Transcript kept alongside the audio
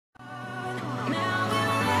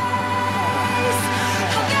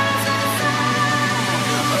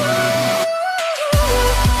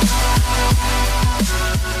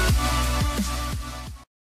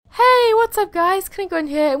up guys, Klinkguin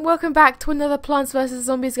here and welcome back to another Plants vs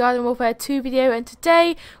Zombies Garden Warfare 2 video, and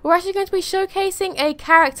today we're actually going to be showcasing a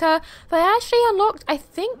character that I actually unlocked I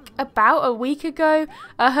think about a week ago.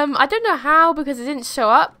 I don't know how because it didn't show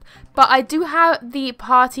up, but I do have the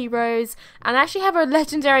party rose and I actually have a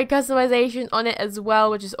legendary customization on it as well,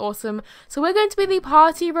 which is awesome. So we're going to be the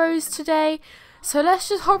party rose today. So let's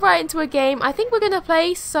just hop right into a game. I think we're going to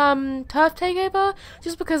play some turf takeover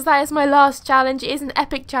just because that is my last challenge. It is an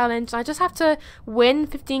epic challenge. I just have to win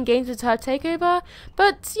 15 games of turf takeover.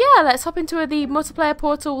 But yeah, let's hop into the multiplayer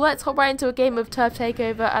portal. Let's hop right into a game of turf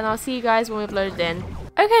takeover and I'll see you guys when we've loaded in.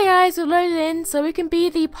 Okay guys, we're loaded in so we can be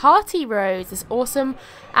the party rose. It's awesome.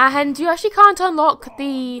 And you actually can't unlock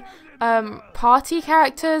the party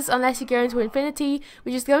characters unless you go into Infinity,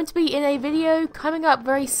 which is going to be in a video coming up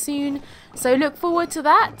very soon, so look forward to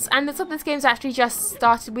that. And looks like this game's actually just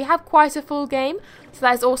started. We have quite a full game, so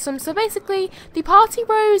that is awesome. So basically the party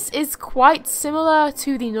rose is quite similar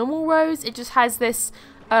to the normal rose. It just has this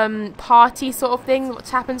party sort of thing, what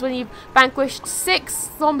happens when you've vanquished 6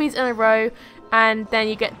 zombies in a row, and then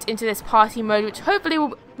you get into this party mode, which hopefully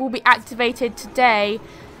will be activated today,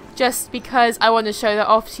 just because I want to show that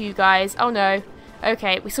off to you guys. Oh no.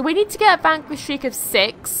 Okay, so we need to get a vanquish streak of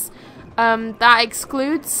 6. That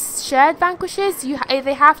excludes shared vanquishes.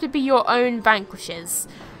 They have to be your own vanquishes.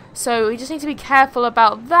 So we just need to be careful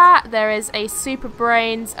about that. There is a super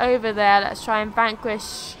brains over there. Let's try and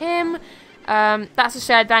vanquish him. That's a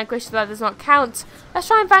shared vanquish, so that does not count. Let's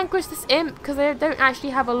try and vanquish this imp because they don't actually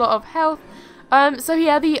have a lot of health. So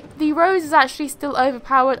yeah, the rose is actually still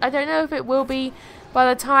overpowered. I don't know if it will be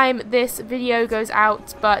by the time this video goes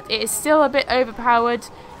out, but it is still a bit overpowered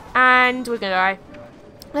and we're gonna die.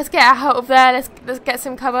 Let's get out of there. Let's get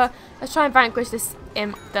some cover. Let's try and vanquish this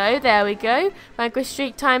imp though. There we go. Vanquish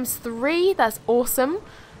streak times 3. That's awesome.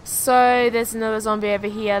 So there's another zombie over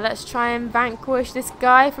here. Let's try and vanquish this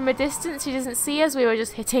guy from a distance. He doesn't see us. We were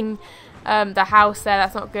just hitting the house there.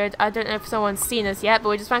 That's not good. I don't know if someone's seen us yet, but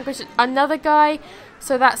we just vanquished another guy.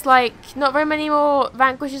 So that's like not very many more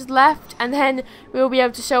vanquishes left, and then we'll be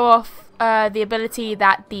able to show off the ability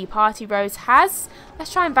that the party rose has.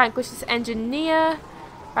 Let's try and vanquish this engineer.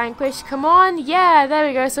 Vanquish, come on. Yeah, there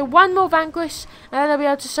we go. So one more vanquish and then I'll be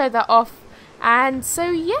able to show that off. And so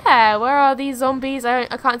yeah, where are these zombies? I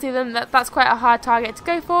can't see them. That's quite a hard target to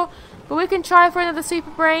go for, but we can try for another super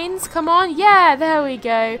brains. Come on. Yeah, there we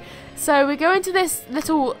go. So we go into this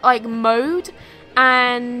little like mode,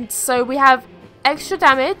 and so we have extra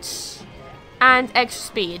damage and extra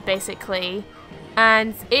speed basically,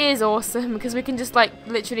 and it is awesome because we can just like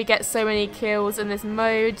literally get so many kills in this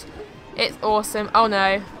mode. It's awesome. Oh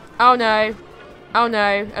no, oh no, oh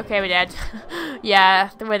no. Okay, we're dead. Yeah,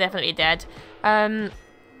 we're definitely dead.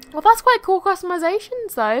 Well, that's quite cool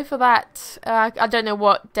customizations though for that. I don't know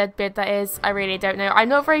what dead bid that is. I really don't know. I'm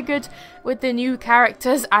not very good with the new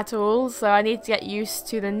characters at all, so I need to get used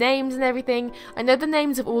to the names and everything. I know the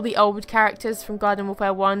names of all the old characters from Garden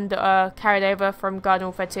Warfare 1 that are carried over from Garden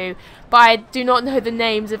Warfare 2, but I do not know the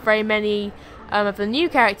names of very many of the new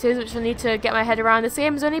characters, which I need to get my head around. This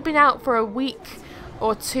game has only been out for a week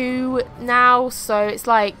or 2 now, so it's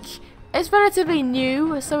like, it's relatively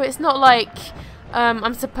new, so it's not like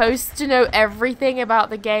I'm supposed to know everything about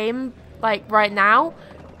the game like right now,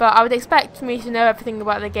 but I would expect me to know everything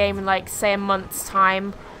about the game in like say a month's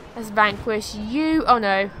time. Let's vanquish you. Oh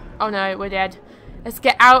no, we're dead. Let's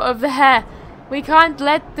get out of there. We can't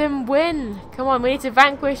let them win. Come on, we need to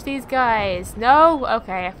vanquish these guys. No?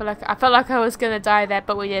 Okay, I felt like I was gonna die there,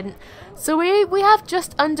 but we didn't. So we have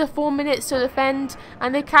just under 4 minutes to defend,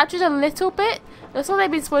 and they've captured a little bit. Looks like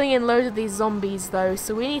they've been spawning in loads of these zombies though,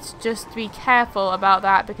 so we need to just be careful about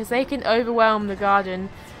that because they can overwhelm the garden,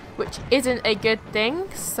 which isn't a good thing.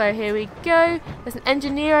 So here we go. There's an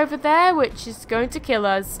engineer over there which is going to kill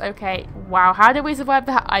us. Okay, wow, how did we survive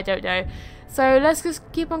that? I don't know. So let's just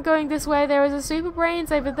keep on going this way. There is a super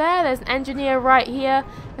brains over there. There's an engineer right here.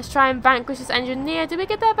 Let's try and vanquish this engineer. Did we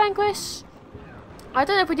get that vanquish? I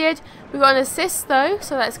don't know if we did. We got an assist though,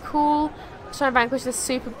 so that's cool. Let's try and vanquish the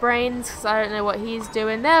super brains because I don't know what he's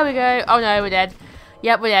doing. There we go. Oh no, we're dead.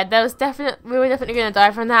 Yep, we're dead. We were definitely going to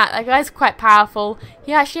die from that. That guy's quite powerful.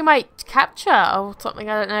 He actually might capture or something.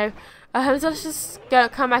 I don't know. So let's just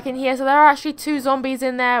come back in here. So there are actually 2 zombies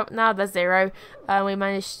in there. Now there's 0. We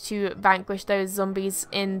managed to vanquish those zombies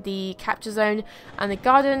in the capture zone and the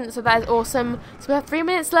garden. So that is awesome. So we have 3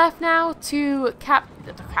 minutes left now to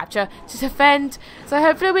capture, to defend. So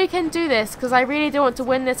hopefully we can do this because I really do want to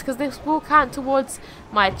win this because this will count towards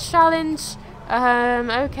my challenge.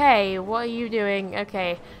 Okay, what are you doing?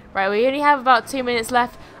 Okay, right, we only have about 2 minutes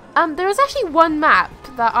left. There is actually one map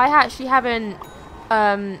that I actually haven't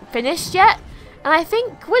finished yet. And I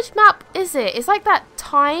think, which map is it? It's like that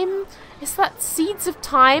time, it's that Seeds of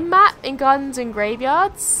Time map in Gardens and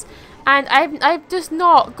Graveyards. And I've just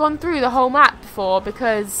not gone through the whole map before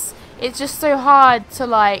because it's just so hard to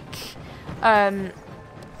like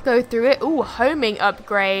go through it. Ooh, homing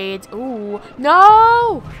upgrade. Ooh,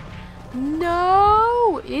 no!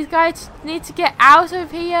 No! These guys need to get out of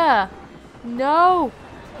here. No!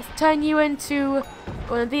 Let's turn you into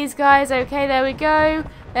one of these guys. Okay, there we go.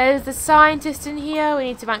 There's the scientist in here. We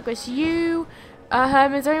need to vanquish you.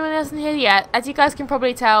 Is there anyone else in here? Yeah, as you guys can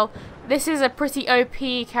probably tell, this is a pretty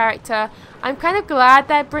OP character. I'm kind of glad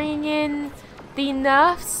they're bringing in the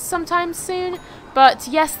nerfs sometime soon. But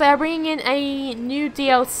yes, they're bringing in a new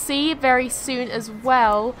DLC very soon as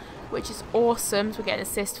well, which is awesome. So we get an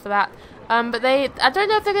assist for that. But I don't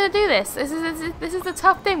know if they're going to do this. This is the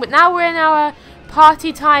tough thing. But now we're in our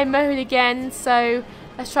party time mode again. So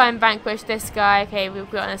let's try and vanquish this guy. Okay,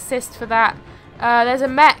 we've got an assist for that. There's a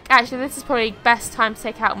mech. Actually, this is probably best time to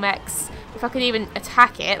take out mechs. If I could even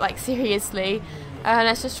attack it, like seriously.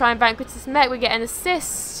 Let's just try and vanquish this mech. We get an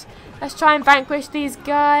assist. Let's try and vanquish these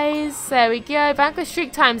guys. There we go. Vanquish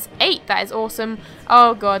streak times 8. That is awesome.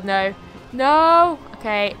 Oh god, no. No.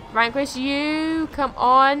 Okay, vanquish you. Come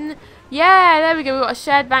on. Yeah, there we go. We've got a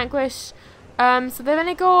shared vanquish. So they've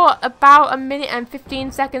only got about 1 minute and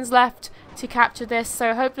 15 seconds left to capture this.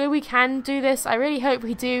 So hopefully we can do this. I really hope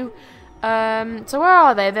we do. So where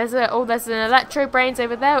are they? There's an Electro Brains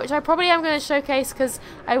over there, which I probably am going to showcase because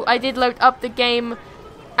I did load up the game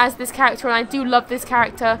as this character and I do love this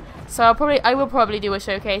character. So I will probably do a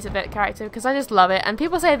showcase of that character because I just love it. And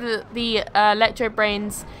people say that the Electro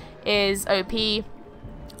Brains is OP.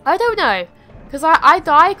 I don't know. Because I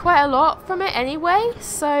die quite a lot from it anyway,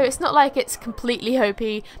 so it's not like it's completely OP.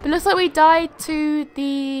 But it looks like we died to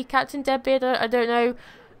the Captain Deadbeard. I don't know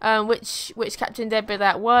which Captain Deadbeard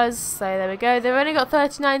that was. So there we go. They've only got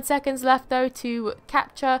 39 seconds left though to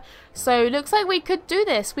capture. So it looks like we could do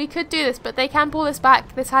this. We could do this, but they can pull this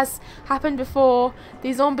back. This has happened before.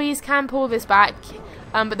 These zombies can pull this back.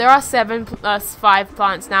 But there are 7 plus 5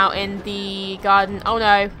 plants now in the garden. Oh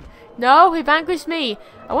no. No, he vanquished me.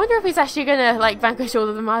 I wonder if he's actually gonna like vanquish all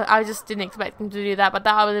of them. I just didn't expect him to do that, but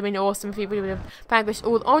that would have been awesome if he would have vanquished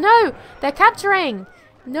all. Oh no, they're capturing.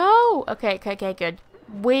 No. Okay, good.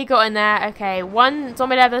 We got in there. Okay, 1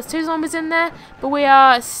 zombie there. There's 2 zombies in there, but we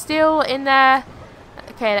are still in there.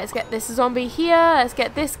 Okay, let's get this zombie here. Let's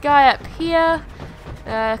get this guy up here.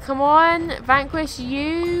 Come on, vanquish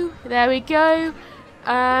you. There we go.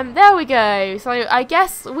 There we go. So I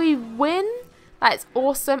guess we win. That's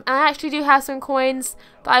awesome. And I actually do have some coins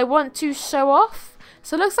that I want to show off.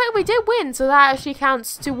 So it looks like we did win. So that actually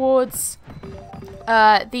counts towards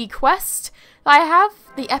the quest that I have,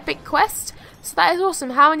 the epic quest. So that is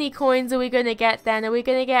awesome. How many coins are we going to get then? Are we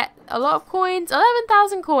going to get a lot of coins?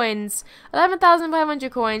 11,000 coins.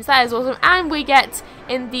 11,500 coins. That is awesome. And we get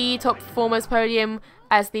in the top performers podium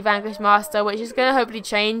as the Vanquish Master, which is going to hopefully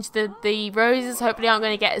change. The roses hopefully aren't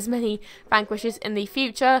going to get as many vanquishes in the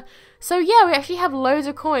future. So yeah, we actually have loads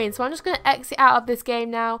of coins. So I'm just going to exit out of this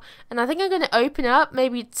game now. And I think I'm going to open up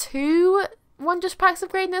maybe 2 Wondrous Packs of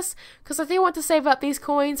Greatness, because I do want to save up these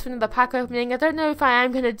coins for another pack opening. I don't know if I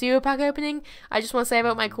am going to do a pack opening. I just want to save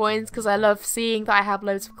up my coins because I love seeing that I have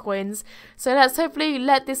loads of coins. So let's hopefully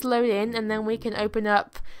let this load in and then we can open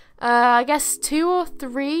up I guess 2 or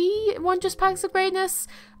 3 Wondrous Packs of Greatness.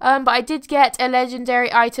 But I did get a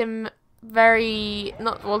legendary item very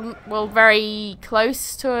very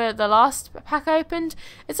close to the last pack I opened.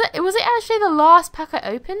 Was it actually the last pack I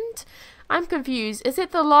opened? I'm confused. Is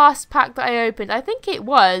it the last pack that I opened? I think it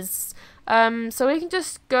was. So we can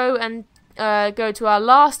just go and go to our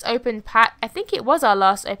last open pack. I think it was our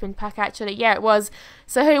last open pack actually. Yeah, it was.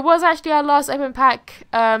 So it was actually our last open pack.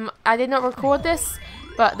 I did not record this,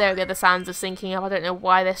 but there we go, the sounds of syncing up. I don't know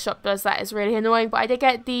why this shop does that. It's really annoying. But I did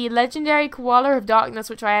get the legendary Koala of Darkness,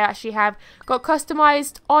 which I actually have got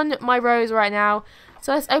customized on my rose right now.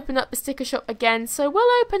 So let's open up the sticker shop again. So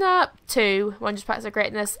we'll open up 2 Wondrous Packs of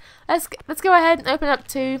Greatness. Let's go ahead and open up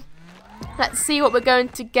 2. Let's see what we're going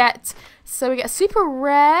to get. So we get super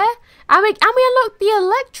rare, and we unlock the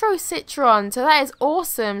Electro Citron. So that is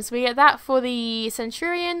awesome. So we get that for the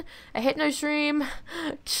Centurion, a Hypno Shroom,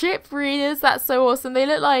 Chip Readers. That's so awesome. They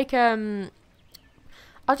look like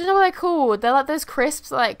I don't know what they're called. They're like those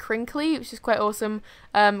crisps, like crinkly, which is quite awesome.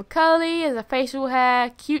 Curly is a facial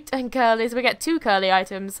hair, cute and curly. So we get 2 curly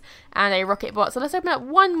items and a rocket bot. So let's open up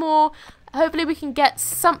 1 more. Hopefully we can get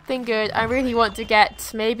something good. I really want to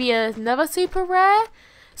get maybe another super rare.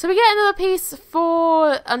 So we get another piece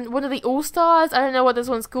for one of the All-Stars. I don't know what this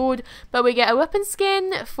one's called, but we get a weapon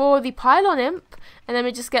skin for the Pylon Imp, and then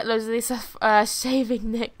we just get loads of these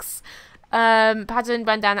shaving nicks, pattern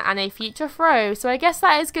bandana, and a future throw. So I guess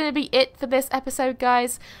that is going to be it for this episode,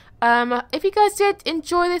 guys. If you guys did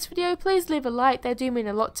enjoy this video, please leave a like. They do mean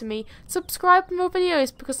a lot to me. Subscribe for more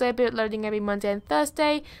videos because they'll be uploading every Monday and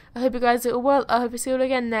Thursday. I hope you guys do well. I hope to see you all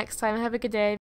again next time. Have a good day.